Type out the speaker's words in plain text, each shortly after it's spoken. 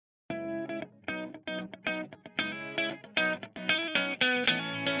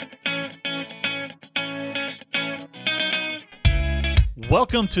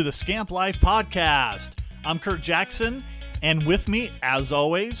Welcome to the Scamp Life Podcast. I'm Curt Jackson, and with me, as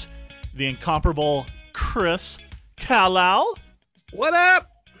always, the incomparable Chris Carlisle. What up?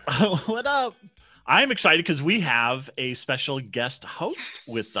 What up? I'm excited because we have a special guest host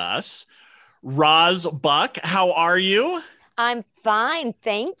with us, Roz Buck. How are you? I'm fine.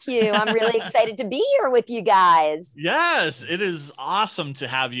 Thank you. I'm really excited to be here with you guys. Yes, it is awesome to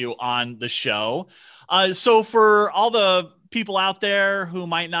have you on the show. So for all the people out there who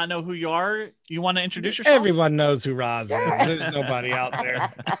might not know who you are, you want to introduce yourself? Everyone knows who Roz is. There's nobody out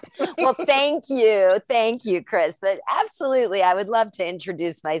there. Well, thank you. Thank you, Chris. But absolutely, I would love to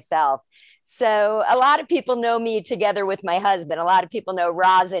introduce myself. So a lot of people know me together with my husband. A lot of people know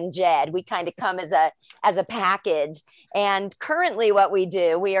Roz and Jed. We kind of come as a package. And currently what we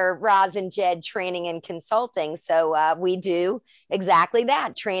do, we are Roz and Jed Training and Consulting. So we do exactly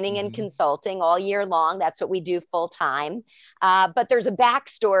that, training and consulting all year long. That's what we do full time. But there's a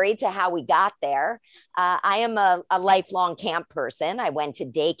backstory to how we got there. I am a lifelong camp person. I went to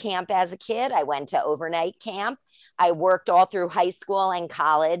day camp as a kid. I went to overnight camp. I worked all through high school and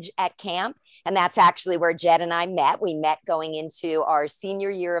college at camp. And that's actually where Jed and I met. We met going into our senior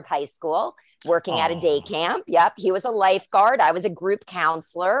year of high school, working at a day camp. Yep. He was a lifeguard. I was a group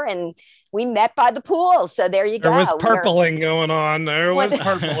counselor, and we met by the pool. So there you go. There was purpling going on. There was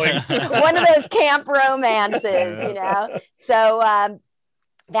purpling. One of those camp romances, you know? So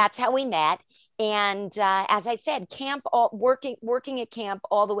that's how we met. And as I said, working at camp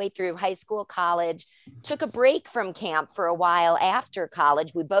all the way through high school, college, took a break from camp for a while after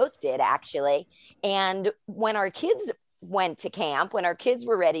college. We both did, actually. And when our kids went to camp, when our kids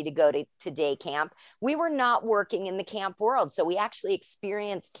were ready to go to day camp, we were not working in the camp world. So we actually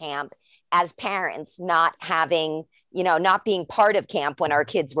experienced camp as parents, not being part of camp when our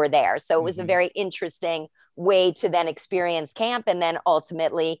kids were there. So it was a very interesting way to then experience camp. And then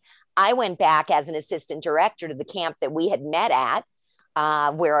ultimately, I went back as an assistant director to the camp that we had met at,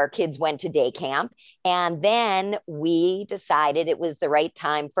 where our kids went to day camp. And then we decided it was the right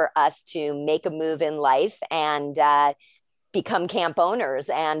time for us to make a move in life and become camp owners.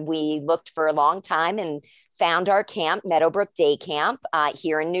 And we looked for a long time and found our camp, Meadowbrook Day Camp,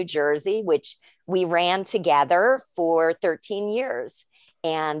 here in New Jersey, which we ran together for 13 years.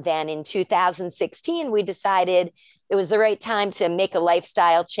 And then in 2016, we decided it was the right time to make a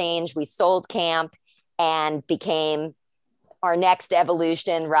lifestyle change. We sold camp and became our next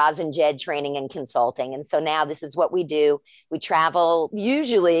evolution, Roz and Jed Training and Consulting. And so now this is what we do. We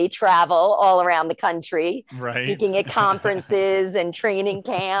usually travel all around the country, speaking at conferences and training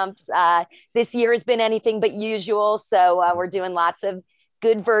camps. This year has been anything but usual. So we're doing lots of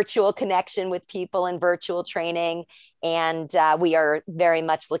good virtual connection with people and virtual training. And we are very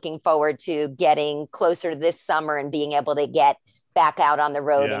much looking forward to getting closer to this summer and being able to get back out on the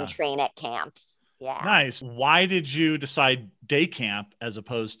road and train at camps. Yeah. Nice. Why did you decide day camp as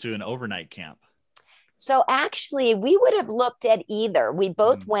opposed to an overnight camp? So actually, we would have looked at either. We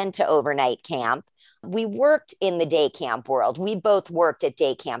both went to overnight camp. We worked in the day camp world. We both worked at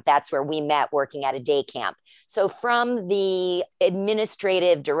day camp. That's where we met, working at a day camp. So from the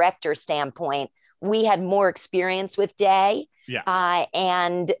administrative director standpoint, we had more experience with day. Yeah.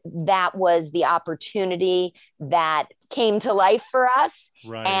 And that was the opportunity that came to life for us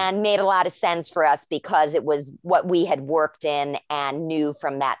and made a lot of sense for us because it was what we had worked in and knew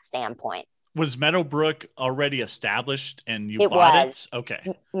from that standpoint. Was Meadowbrook already established and you bought it?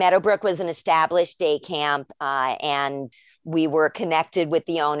 Okay. Meadowbrook was an established day camp, and we were connected with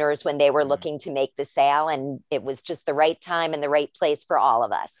the owners when they were looking to make the sale, and it was just the right time and the right place for all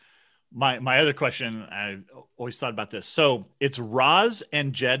of us. My other question, I always thought about this. So it's Roz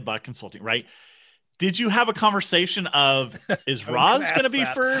and Jed Buck Consulting, right? Did you have a conversation of, is Roz going to be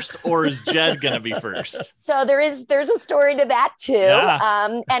first or is Jed going to be first? So there's a story to that too. Yeah.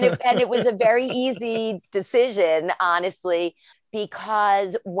 And it was a very easy decision, honestly,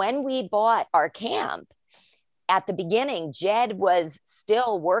 because when we bought our camp at the beginning, Jed was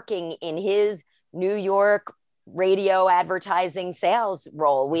still working in his New York radio advertising sales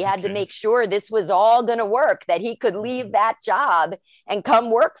role. We had to make sure this was all going to work, that he could leave that job and come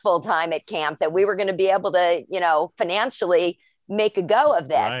work full time at camp, that we were going to be able to, financially make a go of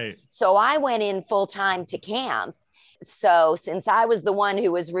this. Right. So I went in full time to camp. So since I was the one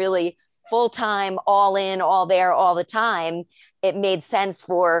who was really full time, all in, all there, all the time, it made sense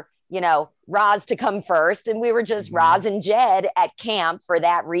for, Roz to come first. And we were just Roz and Jed at camp for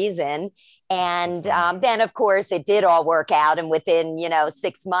that reason. And then, of course, it did all work out. And within,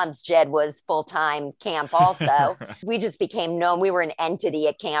 6 months, Jed was full-time camp also. We just became known. We were an entity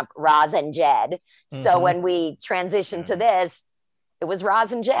at camp, Roz and Jed. So when we transitioned to this, It was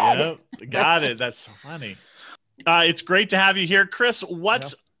Roz and Jed. Yep, got it. That's so funny. It's great to have you here, Chris.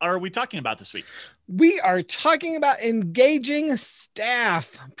 What are we talking about this week? We are talking about engaging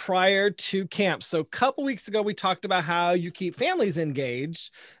staff prior to camp. So a couple weeks ago, we talked about how you keep families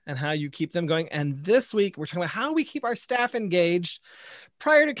engaged and how you keep them going. And this week, we're talking about how we keep our staff engaged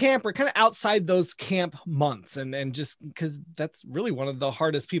prior to camp. We're kind of outside those camp months. And just because that's really one of the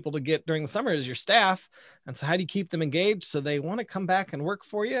hardest people to get during the summer is your staff. And so how do you keep them engaged so they want to come back and work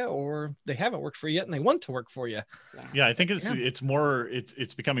for you, or they haven't worked for you yet and they want to work for you? Yeah, I think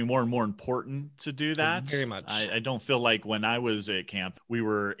it's becoming more and more important to do that. Very much. I don't feel like when I was at camp, we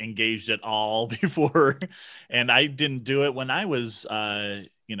were engaged at all before, and I didn't do it when I was,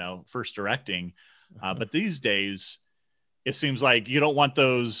 first directing. But these days, it seems like you don't want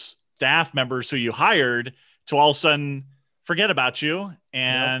those staff members who you hired to all of a sudden forget about you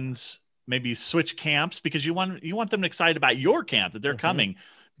and maybe switch camps, because you want them excited about your camp, that they're coming.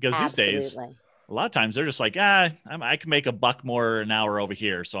 Because these days, a lot of times they're just like, I can make $1 more an hour over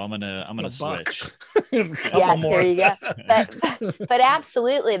here, so I'm gonna switch. There you go. But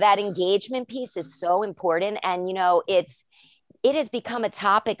absolutely, that engagement piece is so important, and it has become a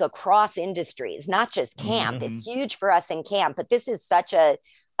topic across industries, not just camp. It's huge for us in camp, but this is such a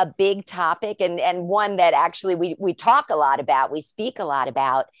big topic, and one that actually we talk a lot about, we speak a lot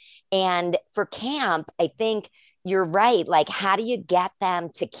about. And for camp, I think you're right. Like, how do you get them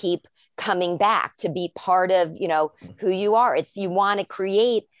to keep coming back, to be part of, who you are? You want to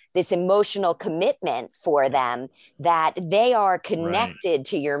create this emotional commitment for them, that they are connected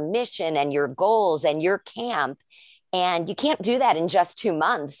to your mission and your goals and your camp. And you can't do that in just 2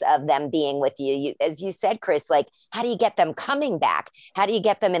 months of them being with you. As you said, Chris, like, how do you get them coming back? How do you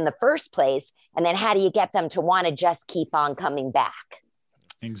get them in the first place? And then how do you get them to want to just keep on coming back?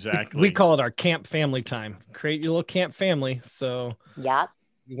 Exactly. We call it our camp family time. Create your little camp family. So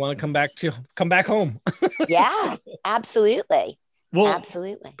you want to come back home. Yeah, absolutely. Well,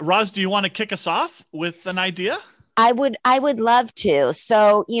 absolutely. Roz, do you want to kick us off with an idea? I would love to.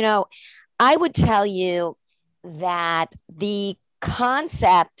 So, I would tell you that the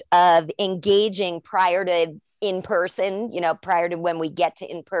concept of engaging prior to in-person, prior to when we get to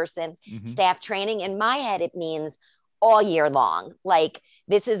in-person staff training, in my head, it means all year long. Like,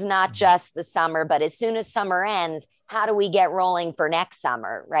 this is not just the summer, but as soon as summer ends, how do we get rolling for next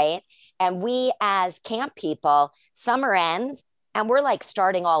summer, right? And we as camp people, summer ends and we're like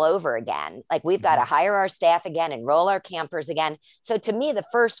starting all over again. Like, we've got to hire our staff again, enroll our campers again. So to me, the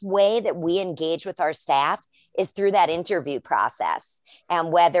first way that we engage with our staff is through that interview process.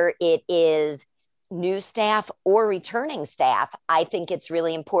 And whether it is new staff or returning staff, I think it's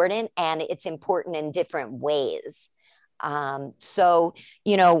really important, and it's important in different ways. So,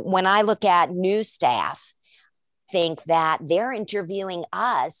 when I look at new staff, I think that they're interviewing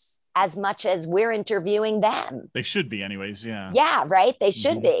us as much as we're interviewing them. They should be anyways. Yeah. Yeah, right. They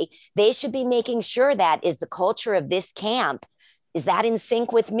should be. They should be making sure that is the culture of this camp, is that in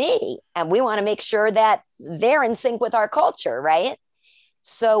sync with me? And we want to make sure that they're in sync with our culture, right?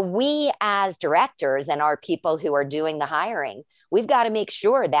 So we as directors and our people who are doing the hiring, we've got to make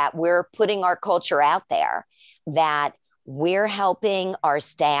sure that we're putting our culture out there, that we're helping our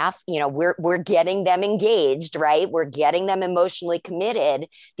staff, we're getting them engaged, right? We're getting them emotionally committed,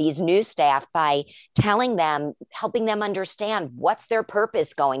 these new staff, by telling them, helping them understand what's their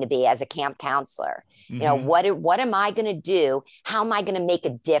purpose going to be as a camp counselor. What am I going to do? How am I going to make a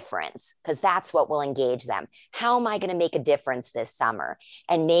difference? Because that's what will engage them. How am I going to make a difference this summer?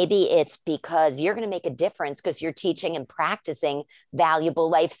 And maybe it's because you're going to make a difference because you're teaching and practicing valuable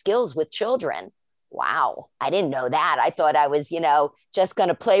life skills with children. Wow, I didn't know that. I thought I was, just going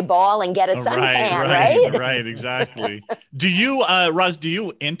to play ball and get a suntan, right? Right, exactly. Do you, Roz,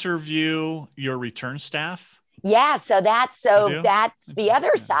 interview your return staff? Yeah, so that's the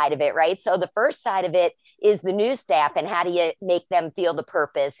other side of it, right? So the first side of it is the new staff, and how do you make them feel the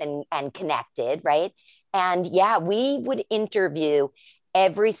purpose and connected, right? And yeah, we would interview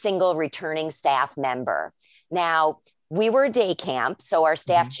every single returning staff member. Now, we were a day camp, so our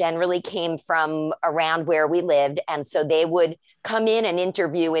staff generally came from around where we lived. And so they would come in and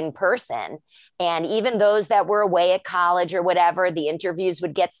interview in person. And even those that were away at college or whatever, the interviews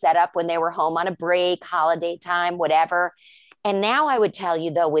would get set up when they were home on a break, holiday time, whatever. And now I would tell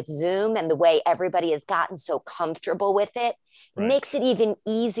you, though, with Zoom and the way everybody has gotten so comfortable with it, it makes it even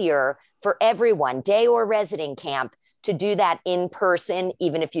easier for everyone, day or resident camp, to do that in person,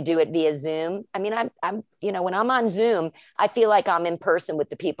 even if you do it via Zoom. I mean, I'm when I'm on Zoom, I feel like I'm in person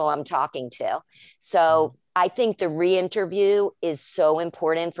with the people I'm talking to. So I think the re-interview is so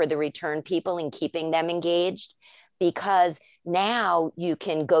important for the return people and keeping them engaged, because now you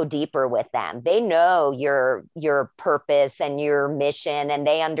can go deeper with them. They know your purpose and your mission, and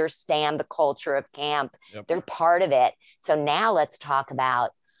they understand the culture of camp. Yep. They're part of it. So now let's talk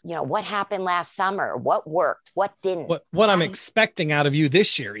about, what happened last summer, what worked, what didn't, what I'm expecting out of you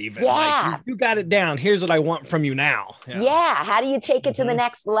this year, even. Yeah. Like, you got it down. Here's what I want from you now. Yeah. How do you take it to the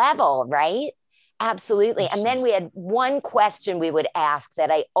next level? Right. Absolutely. And then we had one question we would ask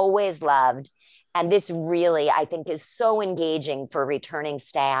that I always loved. And this really, I think, is so engaging for returning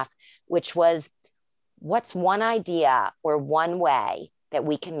staff, which was, what's one idea or one way that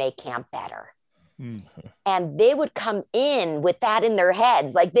we can make camp better? Mm-hmm. And they would come in with that in their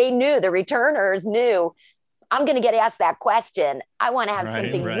heads. Like, they knew, the returners knew, I'm going to get asked that question. I want to have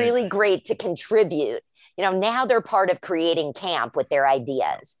something really great to contribute. Now they're part of creating camp with their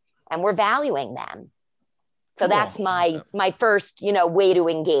ideas, and we're valuing them. So that's my first, way to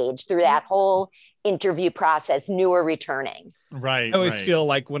engage through that whole interview process, new or returning. Right. I always feel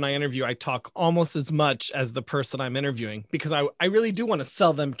like when I interview, I talk almost as much as the person I'm interviewing, because I really do want to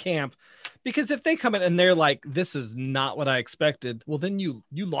sell them camp. Because if they come in and they're like, this is not what I expected, well, then you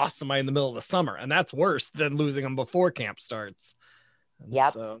lost somebody in the middle of the summer, and that's worse than losing them before camp starts.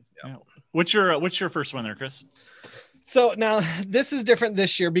 Yep. So, yeah. What's your first one there, Chris? So now this is different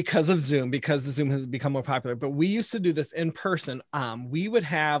this year because of Zoom, because the Zoom has become more popular, but we used to do this in person. We would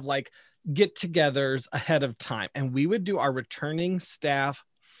have like get-togethers ahead of time, and we would do our returning staff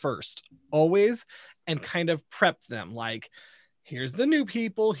first, always, and kind of prep them. Like, here's the new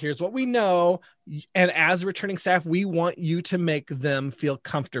people, here's what we know. And as returning staff, we want you to make them feel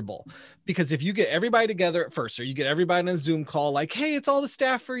comfortable, because if you get everybody together at first, or you get everybody on a Zoom call, like, hey, it's all the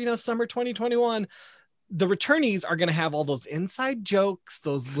staff for, summer 2021, the returnees are going to have all those inside jokes,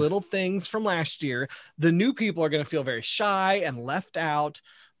 those little things from last year. The new people are going to feel very shy and left out.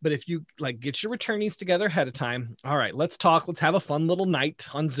 But if you like get your returnees together ahead of time, all right, let's talk. Let's have a fun little night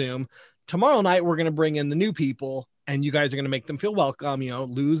on Zoom. Tomorrow night, we're going to bring in the new people, and you guys are going to make them feel welcome,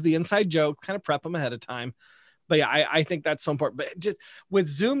 lose the inside joke, kind of prep them ahead of time. But yeah, I think that's so important. But just with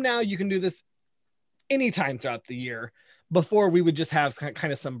Zoom now, you can do this anytime throughout the year. Before, we would just have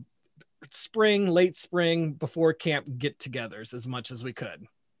kind of some late spring before camp get-togethers as much as we could.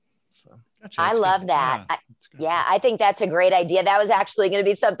 So I love that. I think that's a great idea. That was actually going to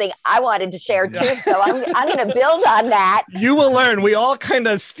be something I wanted to share too. So I'm going to build on that. You will learn. We all kind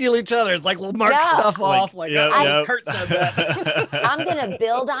of steal each other's. Like, we'll mark stuff off. Like, Kurt said that. I'm going to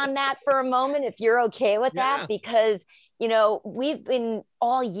build on that for a moment, if you're okay with that, because we've been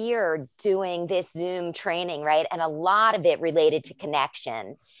all year doing this Zoom training, right? And a lot of it related to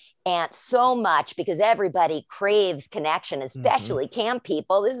connection. And so much, because everybody craves connection, especially camp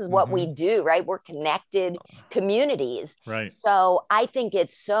people. This is what we do, right? We're connected communities. Right. So I think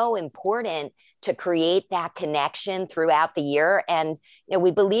it's so important to create that connection throughout the year. And we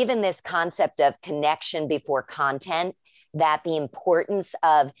believe in this concept of connection before content, that the importance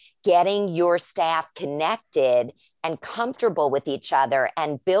of getting your staff connected and comfortable with each other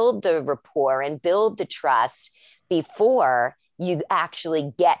and build the rapport and build the trust before you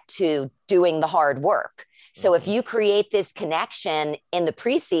actually get to doing the hard work. So if you create this connection in the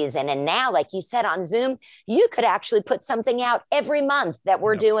preseason, and now, like you said, on Zoom, you could actually put something out every month that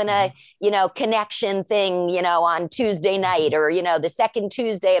we're doing a, connection thing, on Tuesday night, or, the second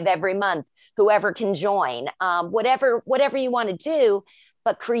Tuesday of every month, whoever can join, whatever you want to do,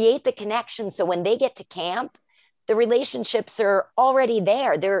 but create the connection. So when they get to camp, the relationships are already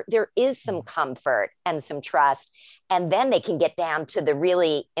there. There is some comfort and some trust, and then they can get down to the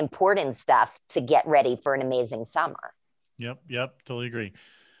really important stuff to get ready for an amazing summer. Yep. Totally agree.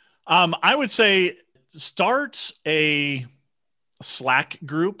 I would say start a Slack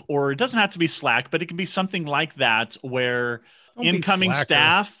group, or it doesn't have to be Slack, but it can be something like that, where incoming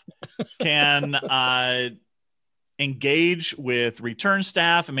staff can engage with return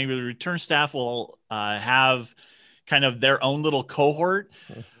staff, and maybe the return staff will have kind of their own little cohort.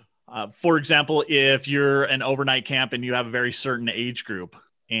 For example, if you're an overnight camp and you have a very certain age group,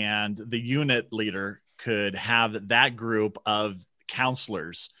 and the unit leader could have that group of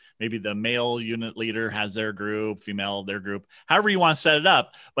counselors, maybe the male unit leader has their group, female their group, however you want to set it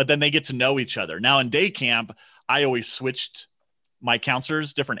up, but then they get to know each other. Now in day camp, I always switched my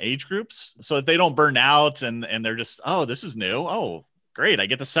counselors, different age groups, so that they don't burn out and they're just, oh, this is new. Oh, great. I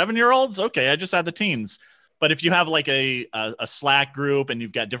get the 7-year-olds. Okay. I just had the teens. But if you have like a Slack group and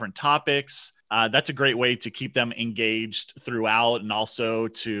you've got different topics, that's a great way to keep them engaged throughout, and also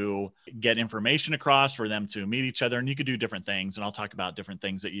to get information across for them to meet each other. And you could do different things, and I'll talk about different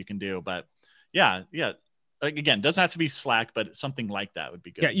things that you can do. But yeah, like, again, doesn't have to be Slack, but something like that would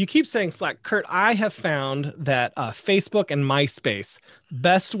be good. Yeah, you keep saying Slack. Curt, I have found that Facebook and MySpace,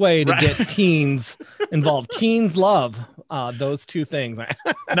 best way to get teens involved. Teens love those two things.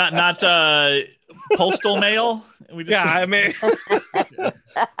 not postal mail. I mean,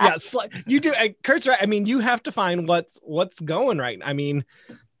 you do. Curt's right. I mean, you have to find what's going right. I mean,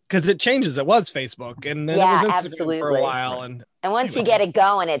 because it changes. It was Facebook, and then it was Instagram absolutely. for a while, and once you get it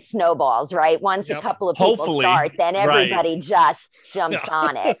going, it snowballs, right? Once a couple of people start, then everybody just jumps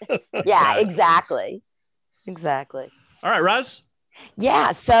on it. Yeah, exactly. All right, Roz.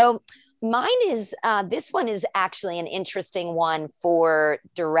 Yeah, so mine is this one is actually an interesting one for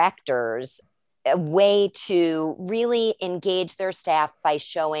directors, a way to really engage their staff by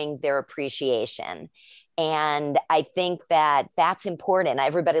showing their appreciation. And I think that that's important.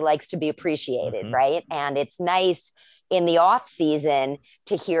 Everybody likes to be appreciated, right? And it's nice in the off season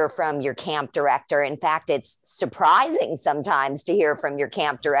to hear from your camp director. In fact, it's surprising sometimes to hear from your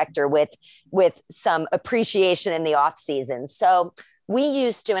camp director with some appreciation in the off season. So we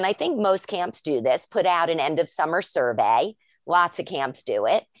used to, and I think most camps do this, put out an end of summer survey. Lots of camps do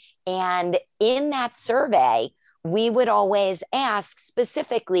it. And in that survey, we would always ask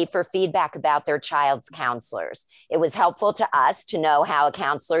specifically for feedback about their child's counselors. It was helpful to us to know how a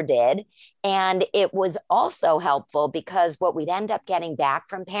counselor did. And it was also helpful because what we'd end up getting back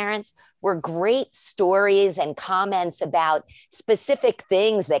from parents were great stories and comments about specific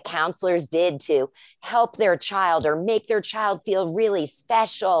things that counselors did to help their child or make their child feel really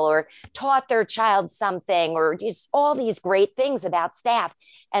special or taught their child something, or just all these great things about staff.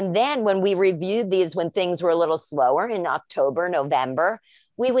 And then when we reviewed these, when things were a little slower in October, November,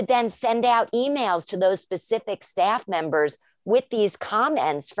 we would then send out emails to those specific staff members with these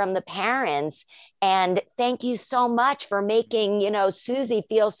comments from the parents. And thank you so much for making, Susie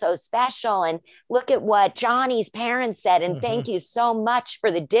feel so special. And look at what Johnny's parents said. And thank you so much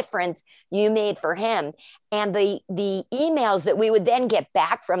for the difference you made for him. And the emails that we would then get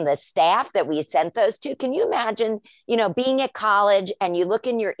back from the staff that we sent those to, can you imagine, being at college and you look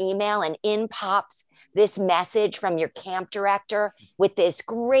in your email and in pops this message from your camp director with this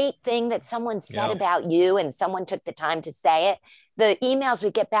great thing that someone said about you, and someone took the time to say it. The emails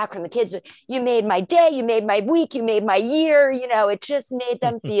we get back from the kids, you made my day, you made my week, you made my year, it just made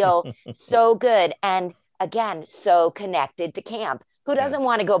them feel so good. And again, so connected to camp. Who doesn't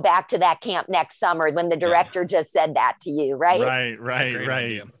want to go back to that camp next summer when the director just said that to you, right?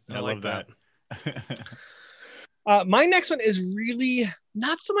 Right. I love that. My next one is really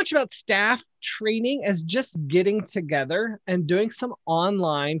not so much about staff training as just getting together and doing some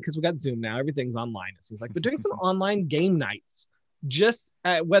online, because we got Zoom now, everything's online, it seems like, but doing some online game nights. Just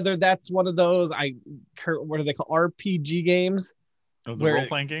whether that's one of those, what do they call RPG games? Oh, the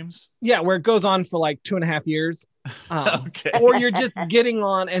role-playing games? Yeah, where it goes on for like 2.5 years. Okay. Or you're just getting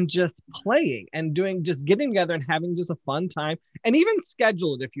on and just playing and just getting together and having just a fun time, and even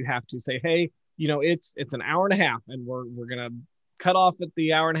schedule it if you have to. Say, hey, it's an hour and a half and we're going to cut off at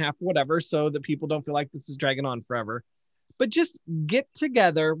the hour and a half, whatever, so that people don't feel like this is dragging on forever. But just get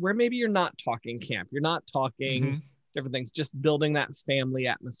together where maybe you're not talking camp, you're not talking different things, just building that family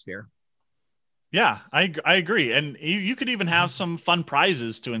atmosphere. Yeah, I agree. And you could even have some fun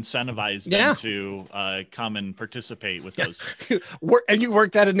prizes to incentivize them to come and participate with those. And you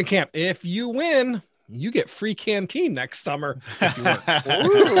work that into camp. If you win, you get free canteen next summer. If you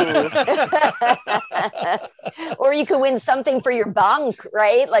or you could win something for your bunk,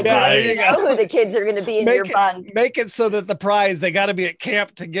 right? Like you know who the kids are going to be in your bunk. Make it so that the prize, they got to be at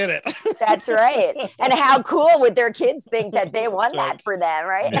camp to get it. That's right. And how cool would their kids think that they won that for them,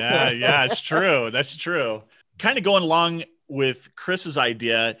 right? Yeah, it's true. That's true. Kind of going along with Chris's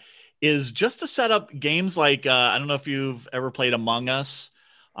idea is just to set up games like, I don't know if you've ever played Among Us,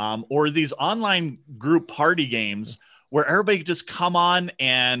 or these online group party games where everybody could just come on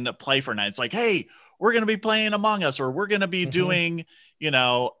and play for a night. It's like, hey, we're going to be playing Among Us, or we're going to be doing, some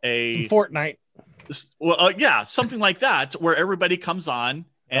Fortnite. Well, something like that, where everybody comes on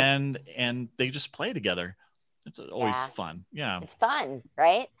and they just play together. It's always fun. Yeah. It's fun.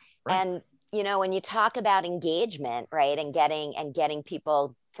 Right. And, when you talk about engagement, right. And getting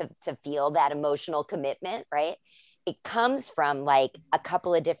people to feel that emotional commitment, right. It comes from like a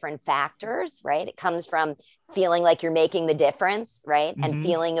couple of different factors, right? It comes from feeling like you're making the difference, right? And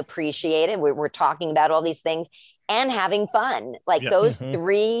feeling appreciated. We're talking about all these things, and having fun. Like those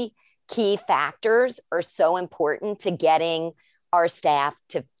three key factors are so important to getting our staff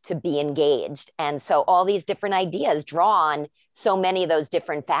to be engaged. And so all these different ideas draw on so many of those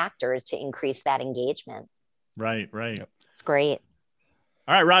different factors to increase that engagement. Right. It's great.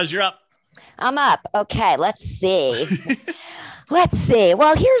 All right, Roz, you're up. I'm up. Okay, let's see. Let's see.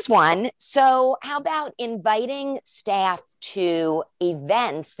 Well, here's one. So, how about inviting staff to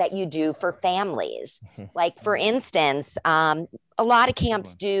events that you do for families? Like, for instance, a lot of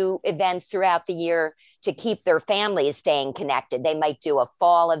camps do events throughout the year to keep their families staying connected. They might do a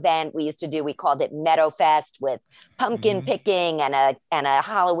fall event. We called it Meadow Fest with pumpkin picking and a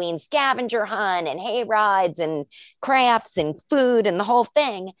Halloween scavenger hunt and hay rides and crafts and food and the whole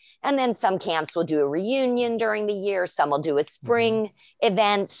thing. And then some camps will do a reunion during the year. Some will do a spring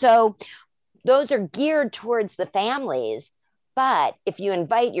event. So those are geared towards the families. But if you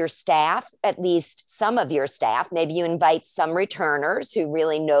invite your staff, at least some of your staff, maybe you invite some returners who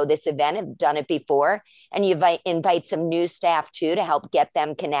really know this event, have done it before, and you invite some new staff too to help get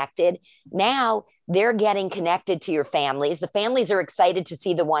them connected. Now they're getting connected to your families. The families are excited to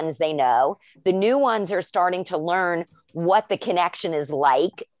see the ones they know. The new ones are starting to learn what the connection is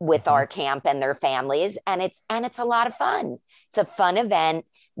like with our camp and their families. And it's a lot of fun. It's a fun event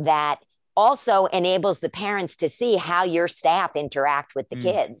that also enables the parents to see how your staff interact with the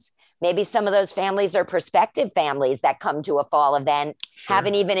kids. Maybe some of those families are prospective families that come to a fall event,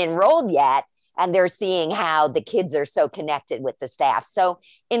 haven't even enrolled yet, and they're seeing how the kids are so connected with the staff. So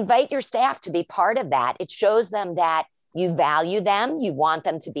invite your staff to be part of that. It shows them that you value them. You want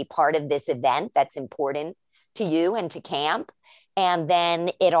them to be part of this event that's important to you and to camp. And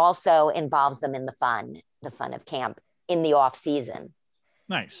then it also involves them in the fun of camp in the off season.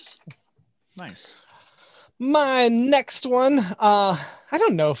 Nice. My next one, I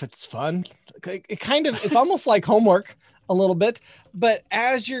don't know if it's fun. It's almost like homework a little bit, but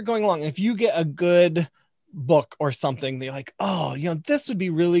as you're going along, if you get a good book or something, they're like, oh, this would be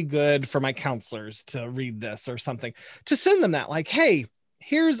really good for my counselors to read this or something, to send them that, like, hey,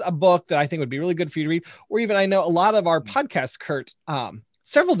 here's a book that I think would be really good for you to read. Or even, I know a lot of our podcasts, Curt,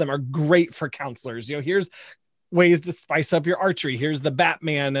 several of them are great for counselors. Here's ways to spice up your archery. Here's the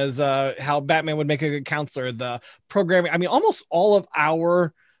Batman as how Batman would make a good counselor. The programming. I mean, almost all of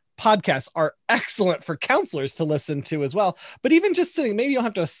our podcasts are excellent for counselors to listen to as well. But even just sitting, maybe you don't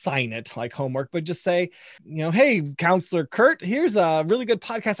have to assign it like homework, but just say, hey, Counselor Curt, here's a really good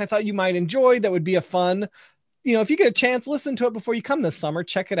podcast I thought you might enjoy. That would be a fun, if you get a chance, listen to it before you come this summer,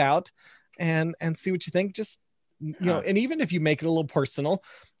 check it out and see what you think. Just, and even if you make it a little personal,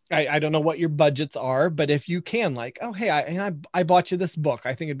 I don't know what your budgets are, but if you can, like, oh, hey, I bought you this book.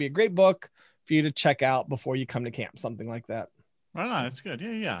 I think it'd be a great book for you to check out before you come to camp, something like that. Right on, that's good.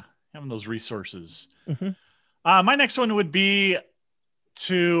 Yeah. Having those resources. My next one would be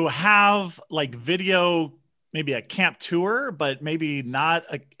to have like video, maybe a camp tour, but maybe not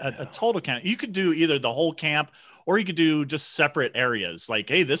a total camp. You could do either the whole camp or you could do just separate areas. Like,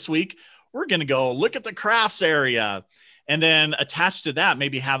 hey, this week we're going to go look at the crafts area. And then attached to that,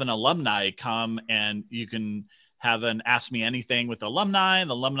 maybe have an alumni come and you can have an Ask Me Anything with alumni, and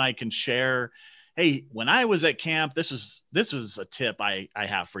the alumni can share, hey, when I was at camp, this was a tip I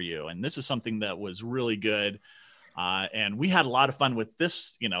have for you. And this is something that was really good. And we had a lot of fun with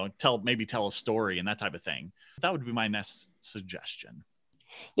this, tell a story and that type of thing. That would be my next suggestion.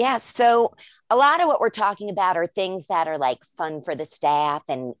 Yeah. So a lot of what we're talking about are things that are like fun for the staff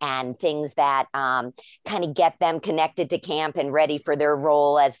and things that kind of get them connected to camp and ready for their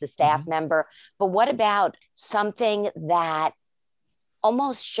role as the staff member. But what about something that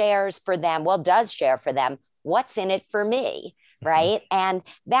almost does share for them? What's in it for me? Right. And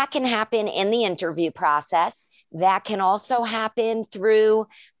that can happen in the interview process. That can also happen through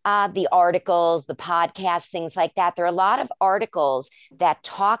the articles, the podcast, things like that. There are a lot of articles that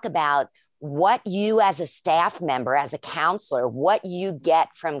talk about what you as a staff member, as a counselor, what you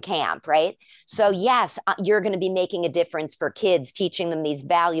get from camp, right? So yes, you're going to be making a difference for kids, teaching them these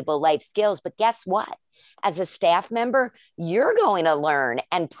valuable life skills. But guess what? As a staff member, you're going to learn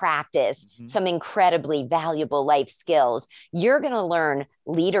and practice some incredibly valuable life skills. You're going to learn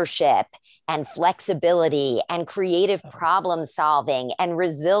leadership and flexibility and creative problem solving and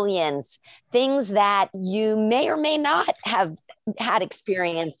resilience, things that you may or may not have had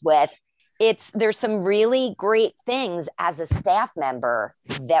experience with. There's some really great things as a staff member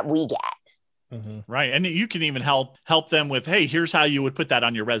that we get. Right. And you can even help them with, hey, here's how you would put that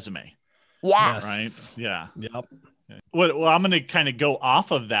on your resume. Yes. Right. Yeah. Yep. Well, I'm going to kind of go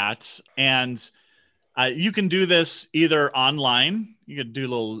off of that, and you can do this either online. You could do a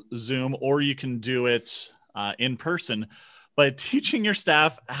little Zoom, or you can do it in person. But teaching your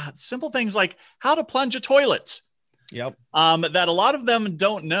staff simple things like how to plunge a toilet. Yep. That a lot of them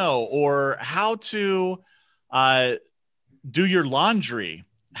don't know, or how to do your laundry,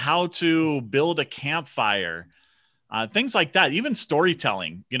 how to build a campfire. things like that. Even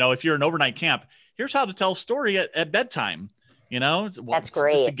storytelling, if you're an overnight camp, here's how to tell a story at bedtime. That's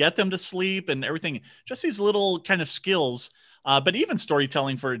great. Just to get them to sleep and everything, just these little kind of skills. But even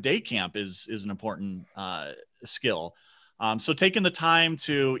storytelling for a day camp is an important skill. So taking the time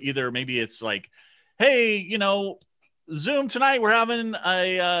to either maybe it's like, hey, Zoom tonight, we're having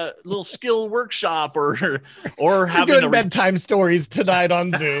a little skill workshop or having doing bedtime stories tonight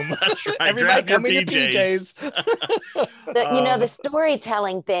on Zoom. That's right. Everybody come in your PJs. The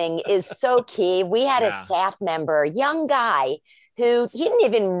storytelling thing is so key. We had a staff member, a young guy, who he didn't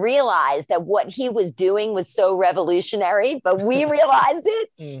even realize that what he was doing was so revolutionary, but we realized it.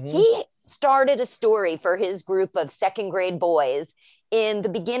 Mm-hmm. He started a story for his group of second grade boys in the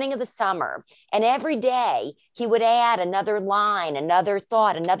beginning of the summer. And every day he would add another line, another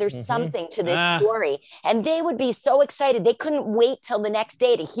thought, another something to this story. And they would be so excited. They couldn't wait till the next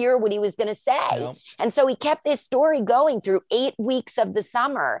day to hear what he was going to say. Yep. And so he kept this story going through 8 weeks of the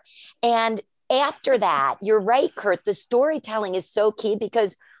summer. And after that, you're right, Curt, the storytelling is so key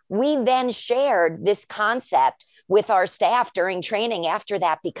because we then shared this concept with our staff during training after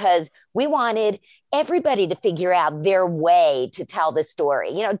that, because we wanted everybody to figure out their way to tell the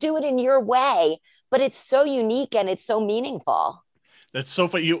story. Do it in your way, but it's so unique and it's so meaningful. That's so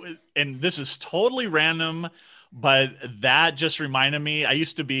funny. And this is totally random, but that just reminded me, I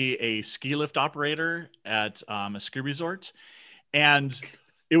used to be a ski lift operator at a ski resort, and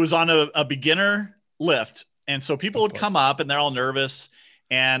it was on a beginner lift. And so people would come up and they're all nervous,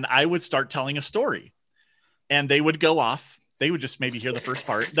 and I would start telling a story. And they would go off. They would just maybe hear the first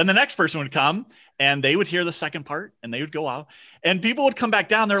part. Then the next person would come and they would hear the second part and they would go off. And people would come back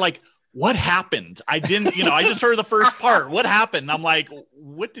down. They're like, what happened? I didn't, I just heard the first part. What happened? And I'm like,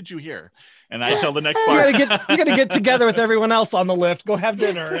 what did you hear? And I tell the next part. You got to get together with everyone else on the lift. Go have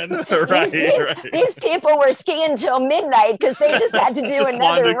dinner. And these people were skiing till midnight because they just had to do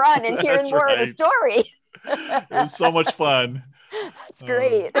another run and hear more of the story. It was so much fun. That's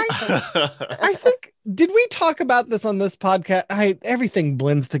great. I think, did we talk about this on this podcast? Everything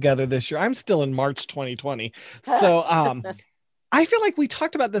blends together this year. I'm still in March 2020. So I feel like we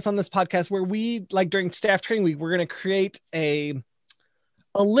talked about this on this podcast where we, like during staff training week, we're going to create a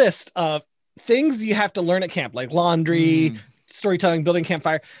list of things you have to learn at camp, like laundry, storytelling, building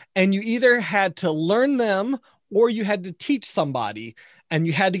campfire. And you either had to learn them or you had to teach somebody, and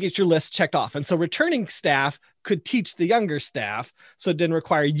you had to get your list checked off. And so returning staff could teach the younger staff, so it didn't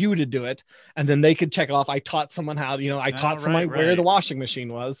require you to do it. And then they could check it off. I taught someone how, I taught someone where the washing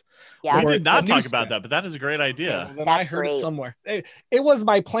machine was. Yeah. We did not talk about that, but that is a great idea. That's I heard it somewhere. It was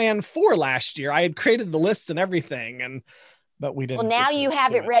my plan for last year. I had created the lists and everything, but we didn't. Well, now you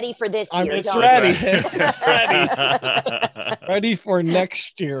have it ready for this year. It's ready. It's ready. Ready for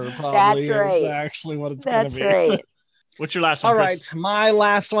next year, probably. That's right. Is actually what it's going to be. That's right. What's your last one, All Chris? right. My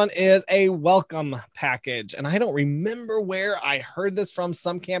last one is a welcome package. And I don't remember where I heard this from.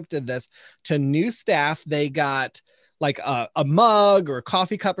 Some camp did this to new staff. They got like a mug or a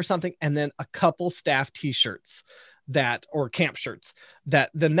coffee cup or something, and then a couple staff t-shirts or camp shirts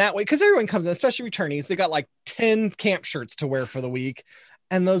then that way, because everyone comes in, especially returnees, they got like 10 camp shirts to wear for the week.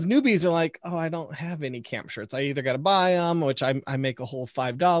 And those newbies are like, oh, I don't have any camp shirts. I either got to buy them, which I make a whole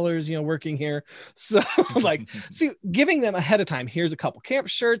 $5, working here. So giving them ahead of time, here's a couple camp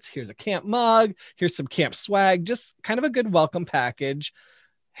shirts, here's a camp mug, here's some camp swag, just kind of a good welcome package.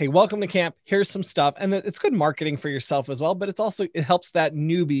 Hey, welcome to camp. Here's some stuff. And it's good marketing for yourself as well, but it helps that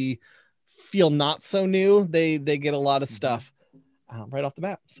newbie feel not so new. They get a lot of stuff right off the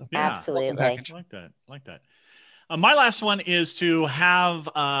bat. So absolutely. I like that. My last one is to have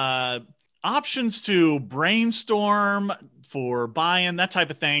options to brainstorm for buy-in, that type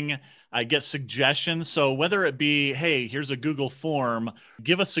of thing. I get suggestions. So whether it be, hey, here's a Google form,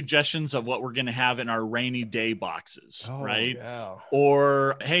 give us suggestions of what we're going to have in our rainy day boxes, right? Yeah.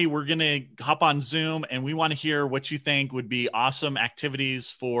 Or, hey, we're going to hop on Zoom and we want to hear what you think would be awesome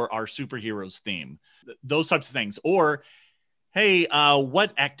activities for our superheroes theme. Those types of things. Or, hey,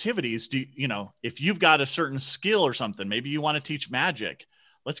 what activities if you've got a certain skill or something, maybe you want to teach magic,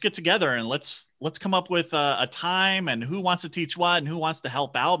 let's get together and let's come up with a time and who wants to teach what and who wants to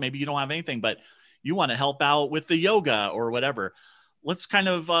help out. Maybe you don't have anything, but you want to help out with the yoga or whatever. Let's kind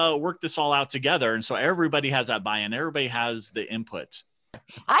of work this all out together. And so everybody has that buy-in. Everybody has the input.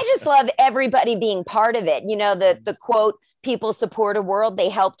 I just love everybody being part of it. The quote, people support a world they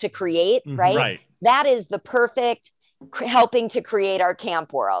help to create, right? Right. That is the perfect helping to create our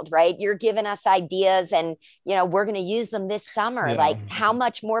camp world, right? You're giving us ideas and, we're going to use them this summer. Yeah. Like how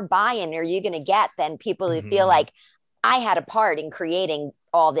much more buy-in are you going to get than people who feel like I had a part in creating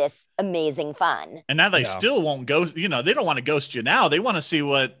all this amazing fun. And now they still won't ghost, they don't want to ghost you now. They want to see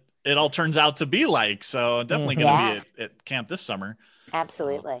what it all turns out to be like. So definitely going to be at camp this summer.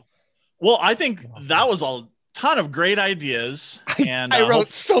 Absolutely. Well, I think that was a ton of great ideas. And I wrote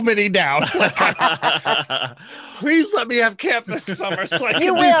so many down. Please let me have camp this summer. So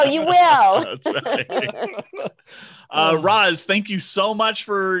you will. That's right. Roz, thank you so much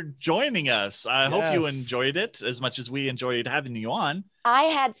for joining us. I hope you enjoyed it as much as we enjoyed having you on. I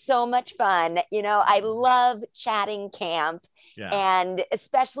had so much fun. I love chatting camp. Yeah. And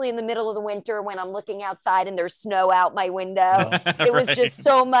especially in the middle of the winter when I'm looking outside and there's snow out my window, it was just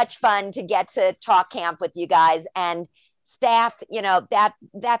so much fun to get to talk camp with you guys. And staff,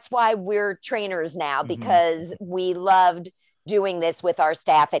 that's why we're trainers now, because we loved doing this with our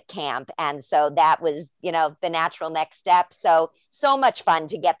staff at camp. And so that was, the natural next step. So much fun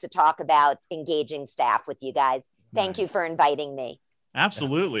to get to talk about engaging staff with you guys. Thank you for inviting me.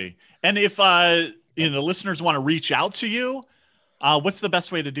 Absolutely. And if the listeners want to reach out to you, what's the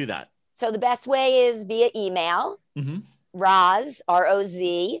best way to do that? So the best way is via email, Roz,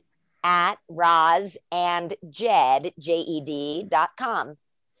 R-O-Z, at rozandjed, J-E-D.com.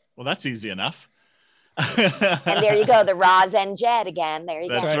 Well, that's easy enough. And there you go, the Roz and Jed again. There you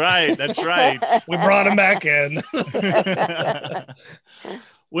go. That's right. That's right. We brought him back in.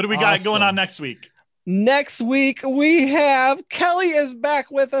 What do we got going on next week? Next week, we have Kelly is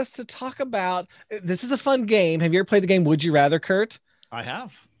back with us to talk about, this is a fun game. Have you ever played the game Would You Rather, Curt? I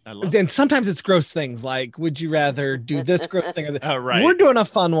have. I love and sometimes it's gross things like, would you rather do this gross thing? Or that? Right. We're doing a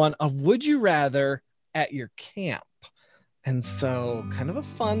fun one of Would You Rather at your camp. And so kind of a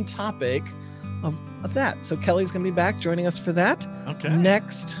fun topic of that. So Kelly's going to be back joining us for that. Okay.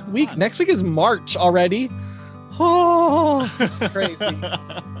 Next week. Fun. Next week is March already. Oh, it's crazy.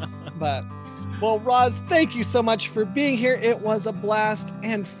 But... well, Roz, thank you so much for being here. It was a blast.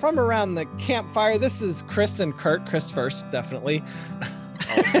 And from around the campfire, this is Chris and Curt. Chris first, definitely.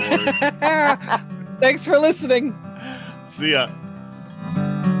 Oh, Thanks for listening. See ya.